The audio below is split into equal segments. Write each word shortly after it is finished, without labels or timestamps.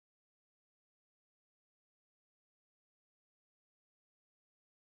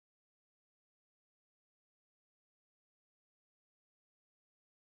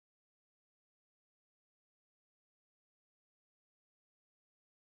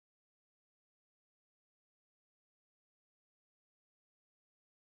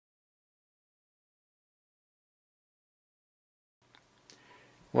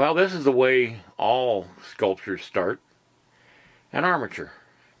Well, this is the way all sculptures start, an armature.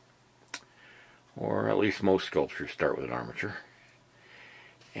 Or at least most sculptures start with an armature.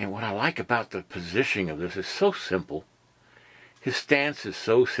 And what I like about the positioning of this is so simple. His stance is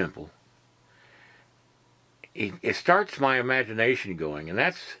so simple. It starts my imagination going, and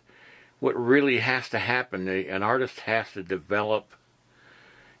that's what really has to happen. An artist has to develop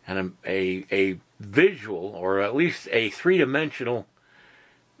a visual, or at least a three-dimensional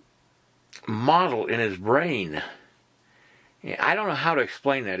model in his brain. I don't know how to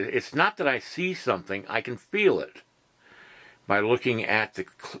explain that. It's not that I see something, I can feel it. By looking at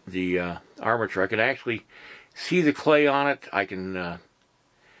the armature, I can actually see the clay on it, I can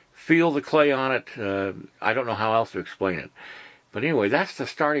feel the clay on it. I don't know how else to explain it. But anyway, that's the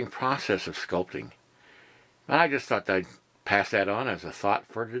starting process of sculpting. I just thought I'd pass that on as a thought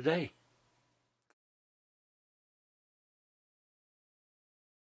for today.